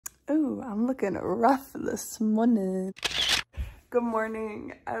Ooh, I'm looking rough this morning. Good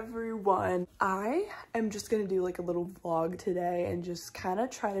morning, everyone. I am just gonna do like a little vlog today and just kind of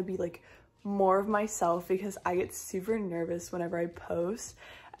try to be like more of myself because I get super nervous whenever I post.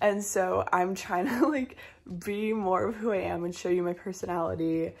 And so I'm trying to like be more of who I am and show you my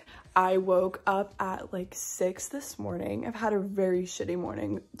personality. I woke up at like 6 this morning. I've had a very shitty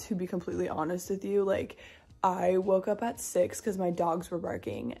morning, to be completely honest with you. Like, I woke up at 6 because my dogs were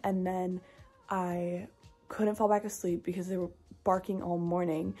barking, and then I couldn't fall back asleep because they were barking all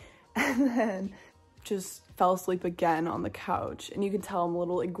morning, and then just fell asleep again on the couch. And you can tell I'm a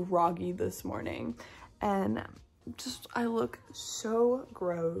little like groggy this morning, and just I look so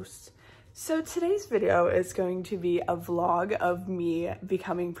gross. So today's video is going to be a vlog of me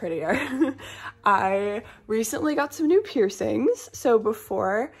becoming prettier. I recently got some new piercings. So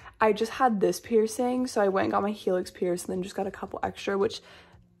before, I just had this piercing, so I went and got my helix pierced and then just got a couple extra, which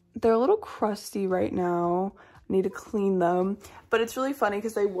they're a little crusty right now. I need to clean them. But it's really funny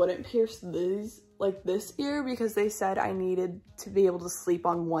because they wouldn't pierce these like this ear because they said I needed to be able to sleep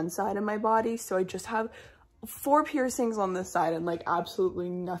on one side of my body. So I just have 4 piercings on this side and like absolutely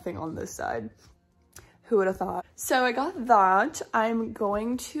nothing on this side. Who would have thought? So I got that. I'm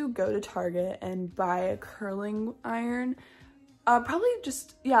going to go to Target and buy a curling iron. Probably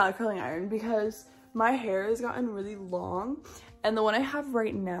just, yeah, a curling iron because my hair has gotten really long. And the one I have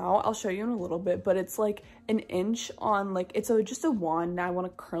right now, I'll show you in a little bit, but it's like an inch on like, it's just a wand. I want a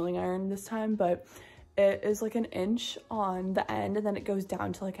curling iron this time, but it is like an inch on the end and then it goes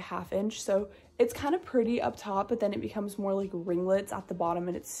down to like a 1/2 inch. So it's kind of pretty up top, but then it becomes more like ringlets at the bottom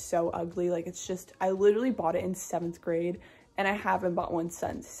and it's so ugly. Like it's just, I literally bought it in 7th grade and I haven't bought one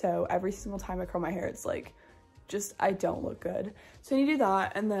since. So every single time I curl my hair, it's like, just, I don't look good. So I need to do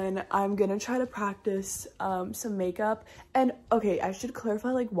that. And then I'm gonna try to practice some makeup. And okay, I should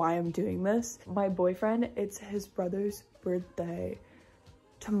clarify like why I'm doing this. My boyfriend, it's his brother's birthday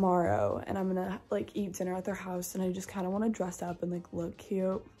tomorrow and I'm gonna like eat dinner at their house and I just kind of want to dress up and like look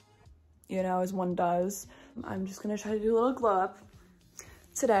cute, you know, as one does. I'm just gonna try to do a little glow up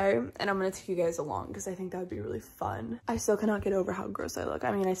today and I'm gonna take you guys along because I think that would be really fun. I still cannot get over how gross I look.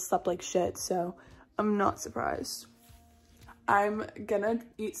 I mean, I slept like shit, so I'm not surprised. I'm gonna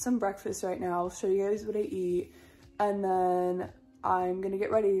eat some breakfast right now. I'll show you guys what I eat and then I'm gonna get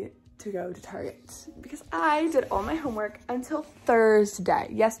ready to go to Target because I did all my homework until Thursday.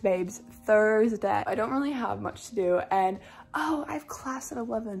 Yes, babes, Thursday. I don't really have much to do and oh, I have class at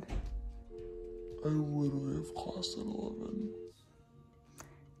 11. I literally have class at 11.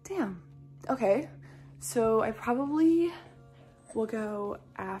 Damn. Okay, so I probably will go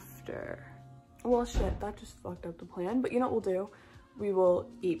after. Well, shit, that just fucked up the plan, but you know what we'll do? We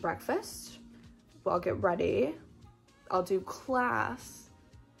will eat breakfast, I'll get ready, I'll do class,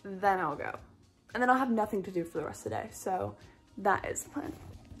 then I'll go. And then I'll have nothing to do for the rest of the day. So that is the plan.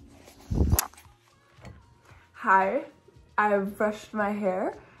 Hi, I've brushed my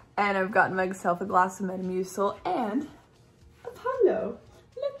hair and I've gotten myself a glass of Metamucil and a Pando.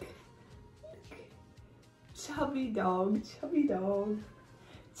 Look, look. Chubby dog, chubby dog,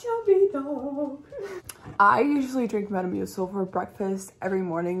 chubby dog. I usually drink Metamucil for breakfast every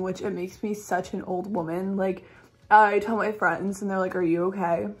morning, which it makes me such an old woman. Like, I tell my friends and they're like, are you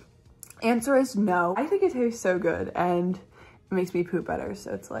okay? Answer is no. I think it tastes so good and it makes me poop better.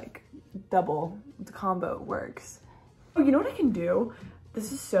 So it's like double, the combo works. Oh, you know what I can do?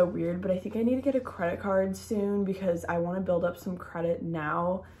 This is so weird, but I think I need to get a credit card soon because I want to build up some credit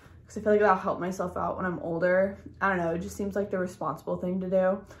now because I feel like that'll help myself out when I'm older. I don't know, it just seems like the responsible thing to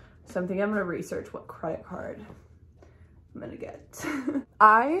do. So I'm thinking I'm gonna research what credit card I'm gonna get.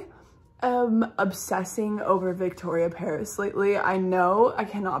 I am obsessing over Victoria Paris lately. I know I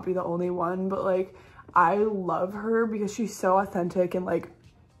cannot be the only one, but like I love her because she's so authentic and like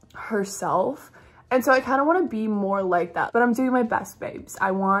herself. And so I kind of want to be more like that, but I'm doing my best, babes.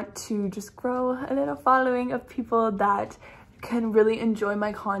 I want to just grow a little following of people that can really enjoy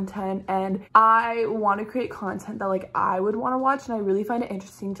my content, and I want to create content that like I would want to watch, and I really find it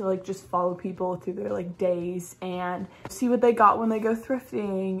interesting to like just follow people through their like days and see what they got when they go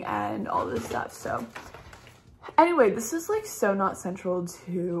thrifting and all this stuff. So anyway, this is like so not central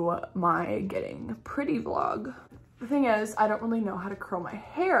to my getting pretty vlog. The thing is, I don't really know how to curl my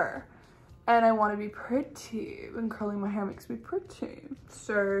hair and I want to be pretty, and curling my hair makes me pretty.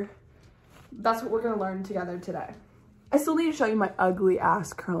 So that's what we're gonna learn together today. I still need to show you my ugly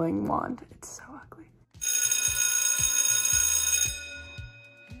ass curling wand. It's so ugly.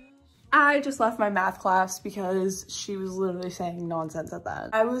 I just left my math class because she was literally saying nonsense at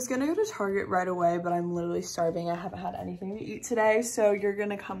that. I was gonna go to Target right away, but I'm literally starving. I haven't had anything to eat today, so you're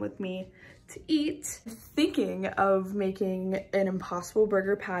gonna come with me to eat. Thinking of making an Impossible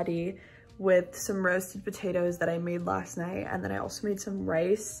Burger patty with some roasted potatoes that I made last night, and then I also made some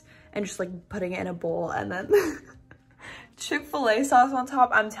rice and just like putting it in a bowl, and then Chick-fil-A sauce on top.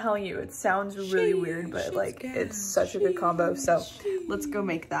 I'm telling you, it sounds really weird, but like it's such a good combo. So let's go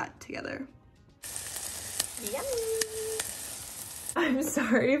make that together. Yummy. I'm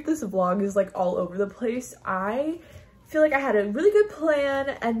sorry if this vlog is like all over the place. I feel like I had a really good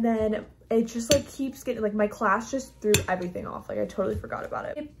plan, and then it just like keeps getting, like my class just threw everything off. Like I totally forgot about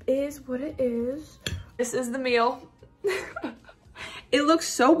it. It is what it is. This is the meal. It looks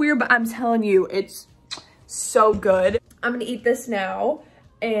so weird, but I'm telling you, it's so good. I'm gonna eat this now,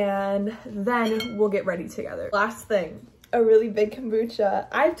 and then we'll get ready together. Last thing, a really big kombucha.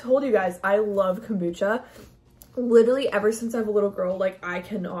 I've told you guys, I love kombucha. Literally ever since I have a little girl, like I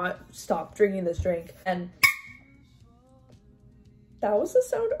cannot stop drinking this drink. And that was the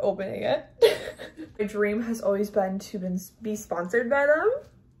sound opening it. My dream has always been to be sponsored by them.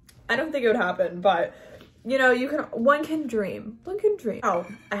 I don't think it would happen, but you know, one can dream. Oh,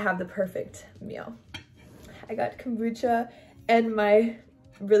 I have the perfect meal. I got kombucha and my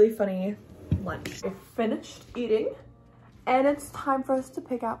really funny lunch. I finished eating and it's time for us to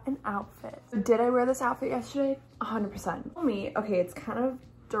pick out an outfit. Did I wear this outfit yesterday? 100%. Okay, it's kind of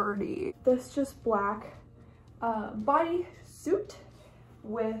dirty. This just black body suit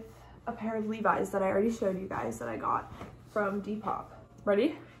with a pair of Levi's that I already showed you guys that I got from Depop.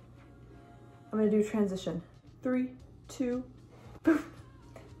 Ready? I'm gonna do transition. 3, 2, poof.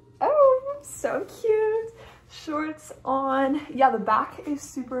 Oh, so cute. Shorts on. Yeah, the back is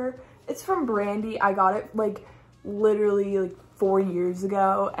super, it's from Brandy. I got it like literally like 4 years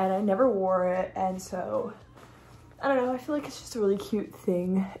ago and I never wore it, and so I don't know, I feel like it's just a really cute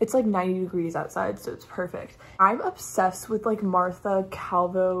thing. It's like 90 degrees outside, so it's perfect. I'm obsessed with like Martha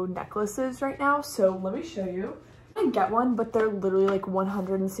Calvo necklaces right now, so let me show you. I get one, but they're literally like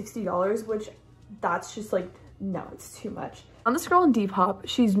 $160, which that's just like, no, it's too much. On this girl on Depop,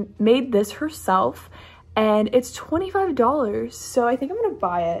 she's made this herself and it's $25, so I think I'm gonna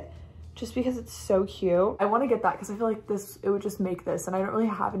buy it just because it's so cute. I want to get that because I feel like it would just make this, and I don't really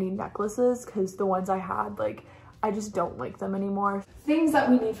have any necklaces because the ones I had, like, I just don't like them anymore. Things that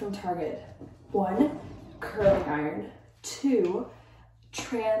we need from Target. 1, curling iron. 2,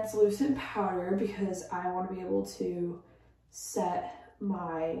 translucent powder because I want to be able to set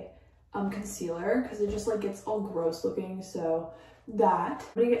my concealer because it just like gets all gross looking, so that.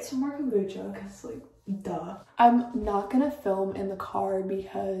 I'm gonna get some more kombucha because like, duh. I'm not gonna film in the car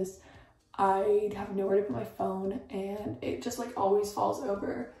because I have nowhere to put my phone and it just like always falls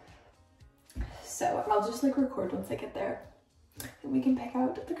over. So I'll just like record once I get there and we can pick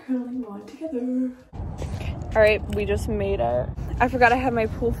out the curling one together. All right, we just made it. I forgot I had my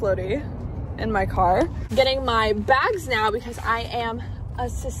pool floaty in my car. Getting my bags now because I am a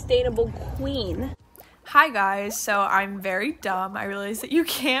sustainable queen. Hi guys, so I'm very dumb. I realized that you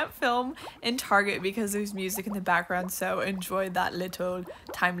can't film in Target because there's music in the background, so enjoy that little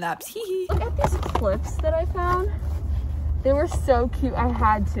time lapse. Hee hee. Look at these clips that I found. They were so cute, I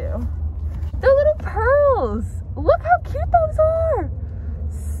had to. They're little pearls. Look how cute those are.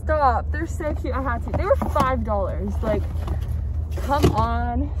 Stop, they're so cute, I had to. They were $5, like, come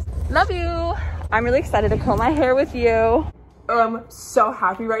on. Love you. I'm really excited to curl my hair with you. I'm so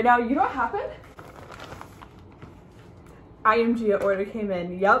happy right now. You know what happened? Iamgia order came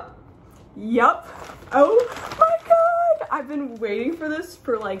in. Yup. Oh my god. I've been waiting for this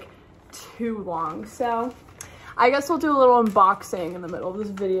for like too long. So I guess we'll do a little unboxing in the middle of this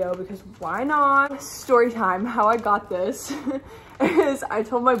video because why not? Story time. How I got this is I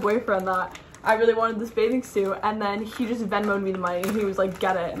told my boyfriend that I really wanted this bathing suit, and then he just Venmo'd me the money and he was like,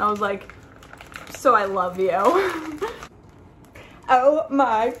 get it. And I was like, so I love you. Oh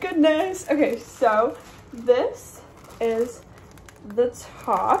my goodness. Okay, so this is the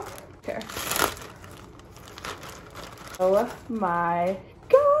top. Here. Oh my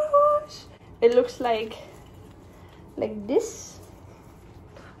gosh. It looks like this.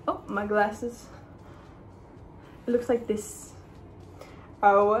 Oh, my glasses. It looks like this.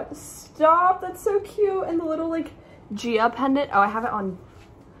 Oh, stop. That's so cute. And the little like Gia pendant. Oh, I have it on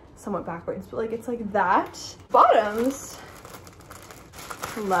somewhat backwards, but like it's like that. Bottoms.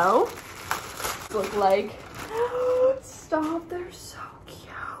 Hello. Look like, stop, they're so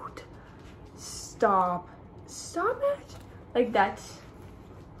cute. Stop it. Like that.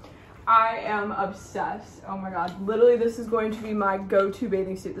 I am obsessed. Oh my god. Literally, this is going to be my go-to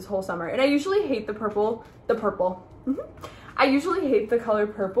bathing suit this whole summer. And I usually hate the purple. I usually hate the color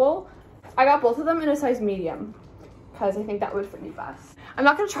purple. I got both of them in a size medium because I think that would fit me best. I'm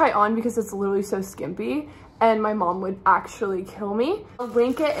not gonna try it on because it's literally so skimpy and my mom would actually kill me. I'll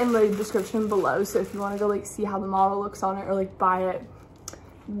link it in the description below, so if you want to go like see how the model looks on it or like buy it,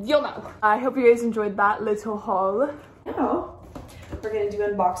 you'll know. I hope you guys enjoyed that little haul. Now we're gonna do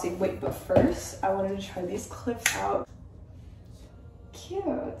unboxing. Wait, but first I wanted to try these clips out. Cute.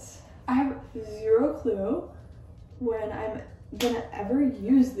 I have zero clue when I'm gonna ever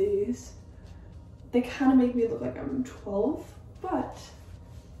use these. They kind of make me look like I'm 12, but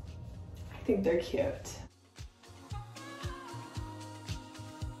I think they're cute.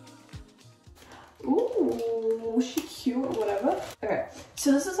 Ooh, she cute or whatever. Okay,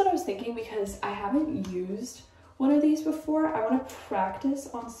 so this is what I was thinking because I haven't used one of these before. I want to practice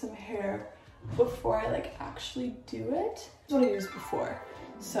on some hair before I like actually do it. This is what I used before.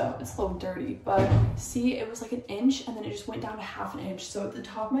 So it's a little dirty, but see, it was like an inch and then it just went down to half an inch. So at the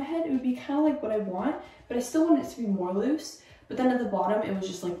top of my head, it would be kind of like what I want, but I still want it to be more loose. But then at the bottom, it was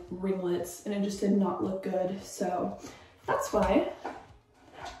just like ringlets and it just did not look good. So that's why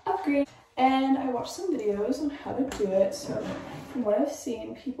upgrade. And I watched some videos on how to do it. So from what I've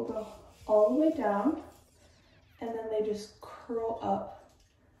seen, people go all the way down and then they just curl up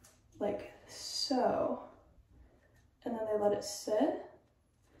like so. And then they let it sit.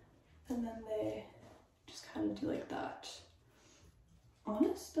 And then they just kind of do like that.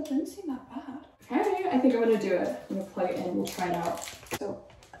 Honest, that didn't seem that bad. Okay, I think I'm gonna do it. I'm gonna plug it in, we'll try it out. So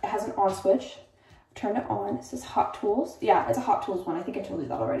it has an on switch. Turn it on, it says Hot Tools. Yeah, it's a Hot Tools one. I think I told you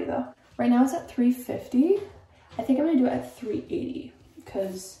that already though. Right now it's at 350. I think I'm gonna do it at 380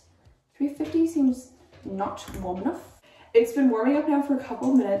 because 350 seems not warm enough. It's been warming up now for a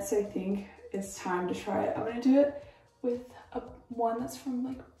couple of minutes, so I think it's time to try it. I'm gonna do it with one that's from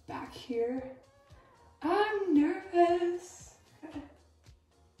like back here. I'm nervous. Okay.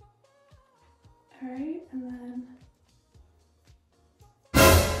 All right, and then,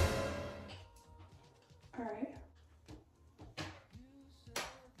 all right.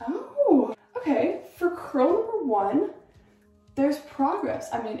 Oh, okay. For curl number one, there's progress.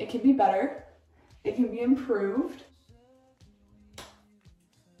 I mean, it can be better. It can be improved.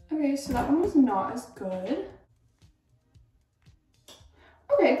 Okay, so that one was not as good.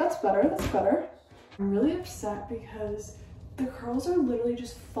 Okay, that's better, that's better. I'm really upset because the curls are literally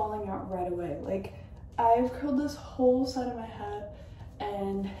just falling out right away. Like, I've curled this whole side of my head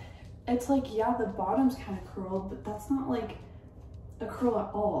and it's like, yeah, the bottom's kind of curled, but that's not like a curl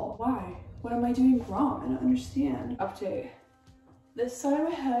at all. Why? What am I doing wrong? I don't understand. Update. This side of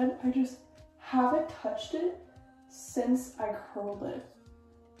my head, I just haven't touched it since I curled it.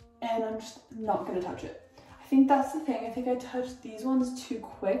 And I'm just not gonna touch it. I think that's the thing. I think I touched these ones too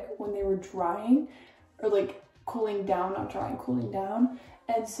quick when they were drying or like cooling down, not drying, cooling down.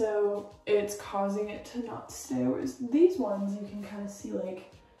 And so it's causing it to not stay. Whereas these ones, you can kind of see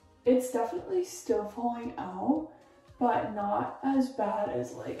like, it's definitely still falling out, but not as bad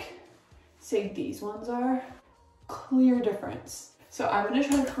as like, say these ones are. Clear difference. So I'm gonna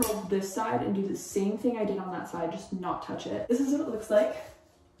try to curl this side and do the same thing I did on that side, just not touch it. This is what it looks like.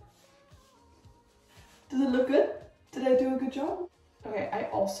 Does it look good? Did I do a good job? Okay, I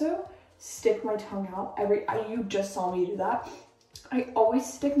also stick my tongue out you just saw me do that. I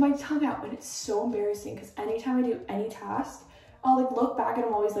always stick my tongue out and it's so embarrassing because anytime I do any task, I'll like look back and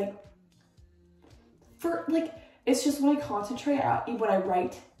I'm always like, it's just when I concentrate out, when I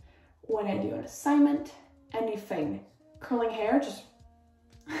write, when I do an assignment, anything. Curling hair, just,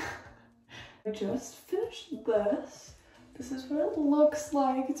 I just finished this. This is what it looks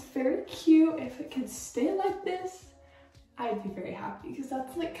like. It's very cute. If it could stay like this, I'd be very happy because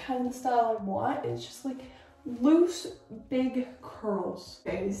that's like kind of the style I want. It's just like loose, big curls.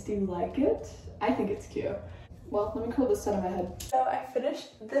 Guys, do you like it? I think it's cute. Well, let me curl this side of my head. So I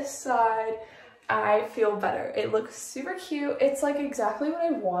finished this side. I feel better. It looks super cute. It's like exactly what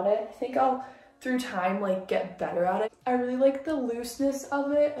I wanted. I think I'll, through time, like get better at it. I really like the looseness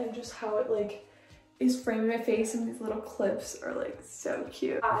of it and just how it like is framing my face, and these little clips are like so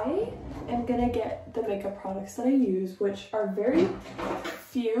cute. I am gonna get the makeup products that I use, which are very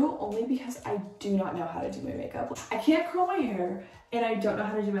few, only because I do not know how to do my makeup. I can't curl my hair and I don't know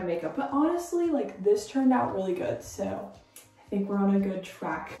how to do my makeup, but honestly, like this turned out really good. So I think we're on a good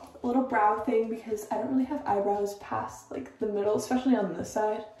track. A little brow thing because I don't really have eyebrows past like the middle, especially on this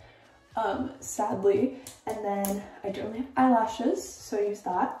side, sadly. And then I don't really have eyelashes, so I use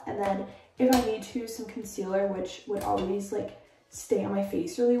that. And then if I need to, some concealer, which would always like stay on my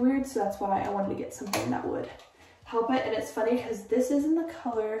face really weird. So that's why I wanted to get something that would help it. And it's funny because this is in the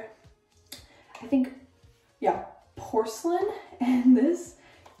color, I think, yeah, porcelain, and this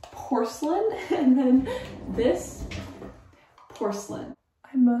porcelain, and then this porcelain.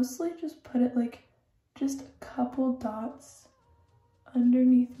 I mostly just put it like just a couple dots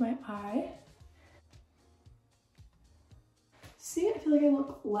underneath my eye. See, I feel like I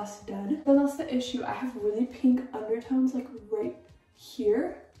look less dead. And that's the issue. I have really pink undertones like right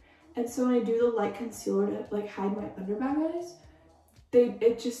here. And so when I do the light concealer to like hide my underbag eyes,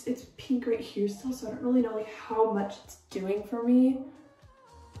 it's pink right here still. So I don't really know like how much it's doing for me.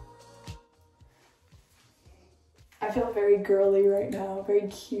 I feel very girly right now, very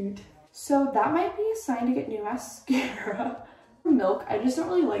cute. So that might be a sign to get new mascara. Milk, I just don't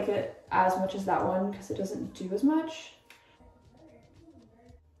really like it as much as that one because it doesn't do as much.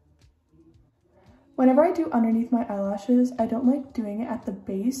 Whenever I do underneath my eyelashes, I don't like doing it at the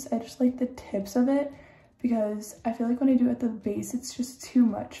base. I just like the tips of it because I feel like when I do it at the base, it's just too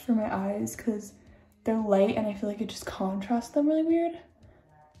much for my eyes because they're light and I feel like it just contrasts them really weird.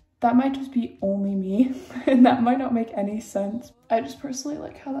 That might just be only me and that might not make any sense. I just personally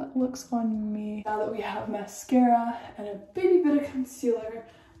like how that looks on me. Now that we have mascara and a baby bit of concealer,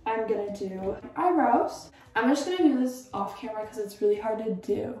 I'm gonna do eyebrows. I'm just gonna do this off camera because it's really hard to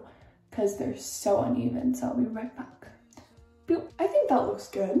do because they're so uneven, so I'll be right back. Boop. I think that looks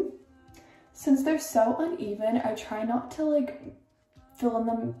good. Since they're so uneven, I try not to like fill in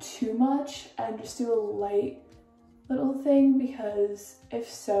them too much and just do a light little thing because if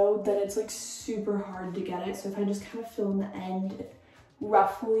so, then it's like super hard to get it. So if I just kind of fill in the end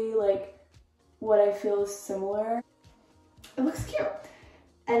roughly like what I feel is similar, it looks cute.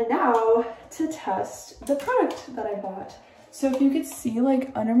 And now to test the product that I bought. So if you could see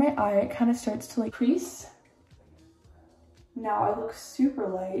like under my eye, it kind of starts to like crease. Now I look super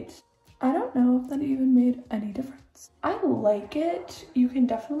light. I don't know if that even made any difference. I like it. You can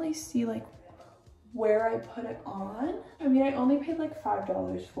definitely see like where I put it on. I mean, I only paid like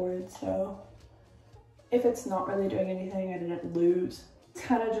 $5 for it, so if it's not really doing anything, I didn't lose. It's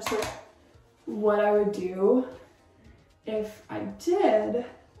kind of just like what I would do if I did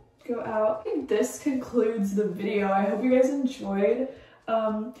go out. I think this concludes the video. I hope you guys enjoyed.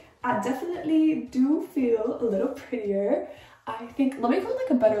 I definitely do feel a little prettier. I think, let me put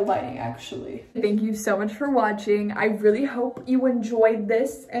like a better lighting actually. Thank you so much for watching. I really hope you enjoyed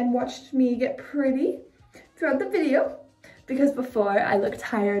this and watched me get pretty throughout the video because before I looked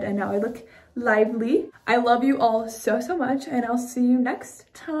tired and now I look lively. I love you all so much and I'll see you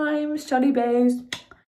next time. Shawty bays.